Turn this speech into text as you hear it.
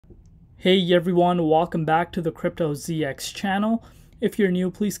Hey everyone, welcome back to the Crypto ZX channel. If you're new,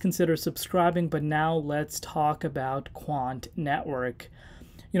 please consider subscribing, but now let's talk about Quant Network.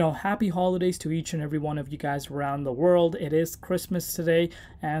 Happy holidays to each and every one of you guys around the world. It is Christmas today,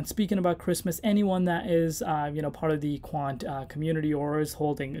 and speaking about Christmas, anyone that is, part of the Quant community or is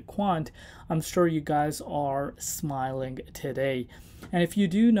holding a Quant, I'm sure you guys are smiling today. And if you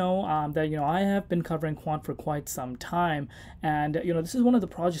do know that, I have been covering Quant for quite some time, and, this is one of the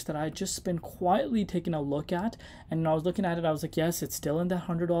projects that I just been quietly taking a look at, and when I was looking at it, I was like, yes, it's still in that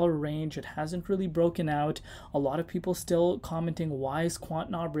 $100 range. It hasn't really broken out. A lot of people still commenting, why is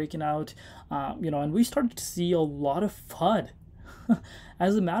Quant not breaking out? And we started to see a lot of FUD.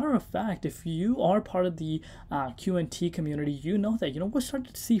 As a matter of fact, if you are part of the QNT community, you know that, we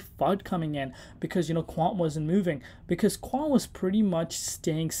started to see FUD coming in because, Quant wasn't moving, because Quant was pretty much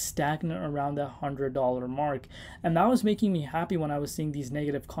staying stagnant around that $100 mark. And that was making me happy when I was seeing these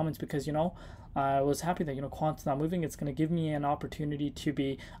negative comments because, I was happy that, Quant's not moving. It's going to give me an opportunity to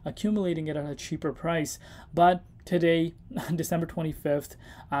be accumulating it at a cheaper price. But today, December 25th,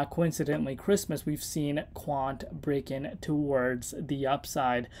 coincidentally Christmas, we've seen Quant breaking towards the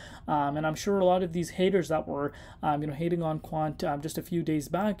upside. And I'm sure a lot of these haters that were, hating on Quant just a few days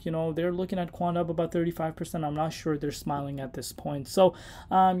back, they're looking at Quant up about 35%. I'm not sure they're smiling at this point. So,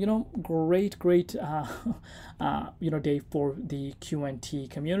 great, day for the QNT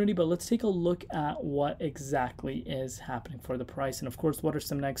community. But let's take a look at what exactly is happening for the price. And of course, what are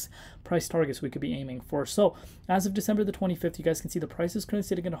some next price targets we could be aiming for. So, as of December the 25th, you guys can see the price is currently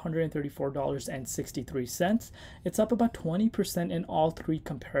sitting at $134.63. It's up about 20% in all three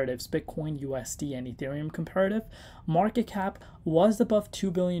comparatives, Bitcoin, USD, and Ethereum comparative. Market cap was above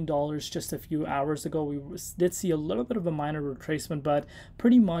 $2 billion just a few hours ago. We did see a little bit of a minor retracement, but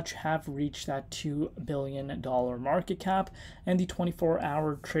pretty much have reached that $2 billion market cap. And the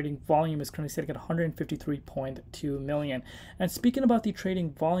 24-hour trading volume is currently sitting at 153.2 million. And speaking about the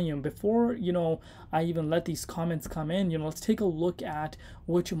trading volume, before, I even let these comments come in, let's take a look at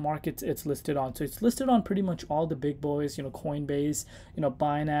which markets it's listed on. So it's listed on pretty much all the big boys, Coinbase,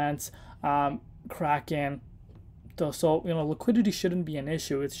 Binance, Kraken. So, liquidity shouldn't be an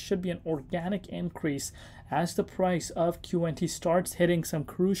issue. It should be an organic increase. As the price of QNT starts hitting some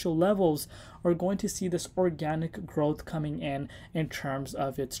crucial levels, we're going to see this organic growth coming in terms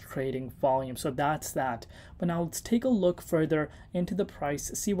of its trading volume. So that's that. But now let's take a look further into the price,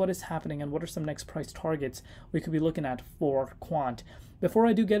 see what is happening and what are some next price targets we could be looking at for Quant. Before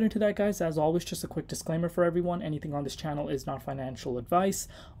I do get into that, guys, as always, just a quick disclaimer for everyone. Anything on this channel is not financial advice.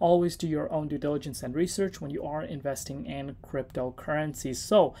 Always do your own due diligence and research when you are investing in cryptocurrencies.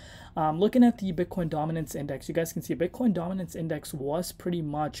 So, looking at the Bitcoin Dominance Index, you guys can see Bitcoin Dominance Index was pretty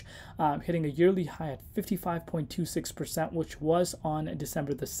much hitting a yearly high at 55.26%, which was on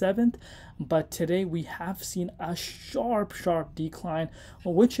December the 7th. But today we have seen a sharp decline,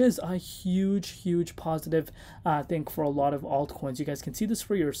 which is a huge positive thing for a lot of altcoins. You guys can see this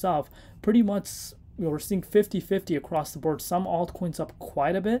for yourself. Pretty much we're seeing 50-50 across the board. Some altcoins up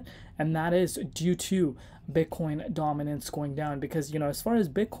quite a bit, and that is due to Bitcoin dominance going down. Because as far as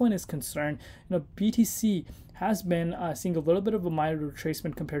Bitcoin is concerned, BTC has been seeing a little bit of a minor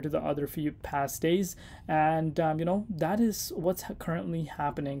retracement compared to the other few past days, and that is what's currently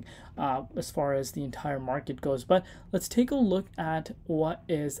happening as far as the entire market goes. But let's take a look at what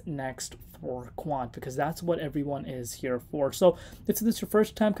is next for Quant, because that's what everyone is here for. So if this is your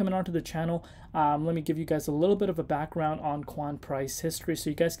first time coming onto the channel, let me give you guys a little bit of a background on Quant price history so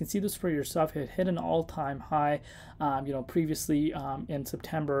you guys can see this for yourself. It hit an all-time high previously in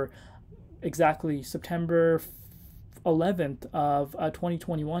September, exactly September 11th of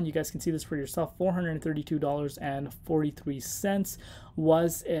 2021. You guys can see this for yourself. $432.43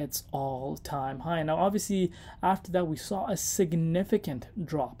 was its all-time high. Now obviously after that we saw a significant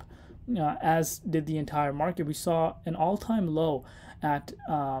drop, as did the entire market. We saw an all-time low at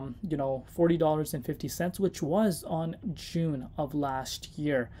 $40.50, which was on June of last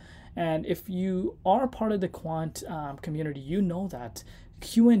year. And if you are part of the Quant community, you know that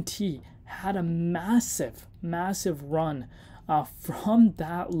QNT had a massive run from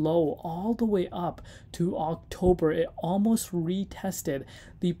that low all the way up to October. It almost retested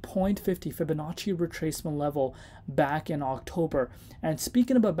the 0.50 Fibonacci retracement level back in October. And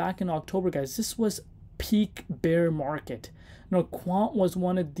speaking about back in October, guys, this was peak bear market. Quant was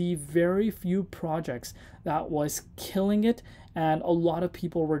one of the very few projects that was killing it, and a lot of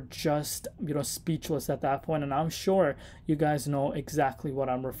people were just speechless at that point. And I'm sure you guys know exactly what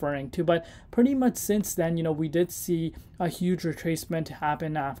I'm referring to. But pretty much since then, we did see a huge retracement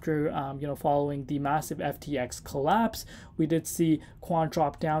happen after following the massive FTX collapse. We did see Quant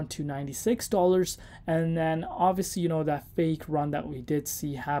drop down to $96, and then obviously that fake run that we did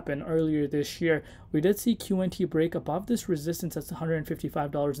see happen earlier this year, we did see QNT break above this resistance at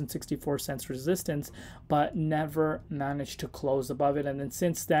 $155.64 resistance, but never managed to close above it. And then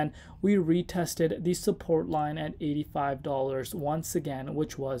since then, we retested the support line at $85 once again,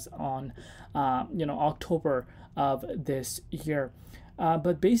 which was on October of this year.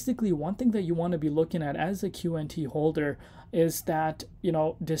 But basically, one thing that you want to be looking at as a QNT holder is that,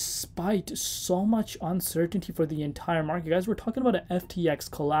 despite so much uncertainty for the entire market, guys, we're talking about an FTX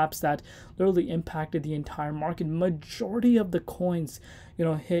collapse that literally impacted the entire market. Majority of the coins,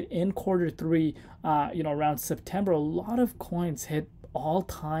 hit in quarter 3, around September. A lot of coins hit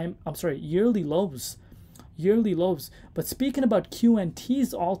yearly lows. But speaking about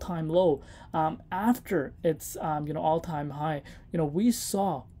QNT's all-time low, after its all-time high, we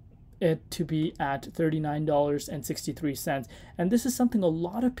saw it to be at $39.63, and this is something a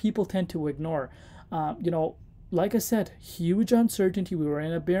lot of people tend to ignore. Like I said, huge uncertainty. We were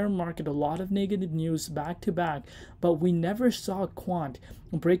in a bear market, a lot of negative news back to back, but we never saw Quant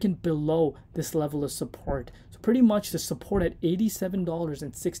breaking below this level of support. So pretty much the support at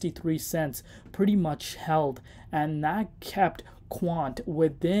 $87.63 pretty much held, and that kept Quant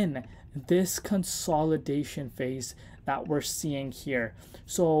within this consolidation phase that we're seeing here.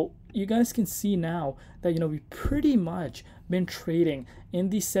 So you guys can see now that we pretty much been trading in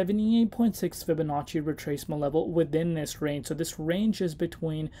the 78.6 Fibonacci retracement level within this range. So this range is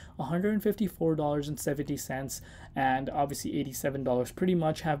between $154.70 and obviously $87. Pretty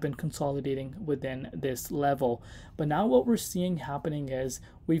much have been consolidating within this level. But now what we're seeing happening is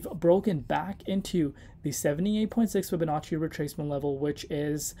we've broken back into the 78.6 Fibonacci retracement level, which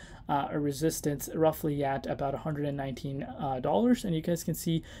is a resistance roughly at about $119. And you guys can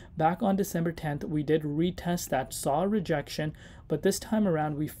see back on December 10th, we did retest that, saw a rejection, but this time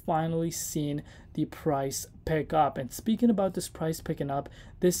around we finally seen the price pick up. And speaking about this price picking up,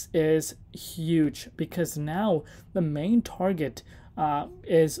 this is huge because now the main target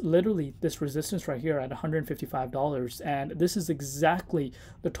is literally this resistance right here at $155, and this is exactly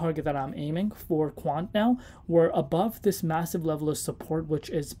the target that I'm aiming for Quant now. We're above this massive level of support, which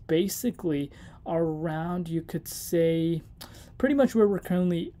is basically around, you could say, pretty much where we're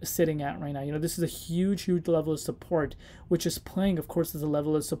currently sitting at right now. This is a huge level of support, which is playing, of course, as a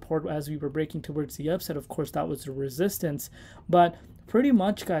level of support as we were breaking towards the upside. Of course, that was the resistance, but pretty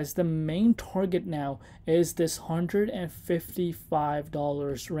much, guys, the main target now is this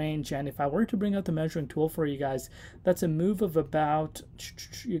 $155 range. And if I were to bring out the measuring tool for you guys, that's a move of about,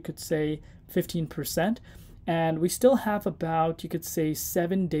 you could say, 15%. And we still have about, you could say,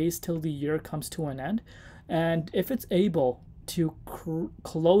 7 days till the year comes to an end. And if it's able to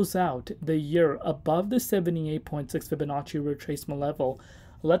close out the year above the 78.6 Fibonacci retracement level,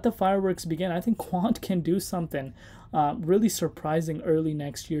 let the fireworks begin. I think Quant can do something really surprising early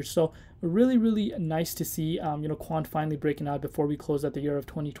next year. So really nice to see Quant finally breaking out before we close out the year of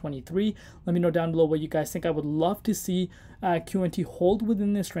 2023. Let me know down below what you guys think. I would love to see QNT hold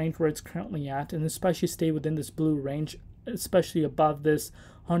within this range where it's currently at, and especially stay within this blue range, especially above this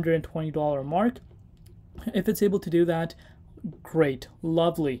 $120 mark. If it's able to do that, great,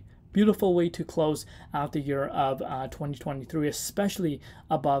 lovely, beautiful way to close out the year of 2023, especially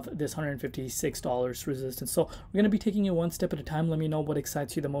above this $156 resistance. So we're going to be taking it one step at a time. Let me know what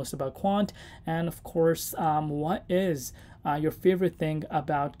excites you the most about Quant, and of course, what is your favorite thing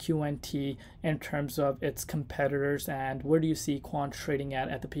about QNT in terms of its competitors, and where do you see Quant trading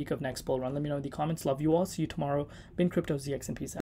at the peak of next bull run? Let me know in the comments. Love you all. See you tomorrow. Been Crypto ZX, and peace out.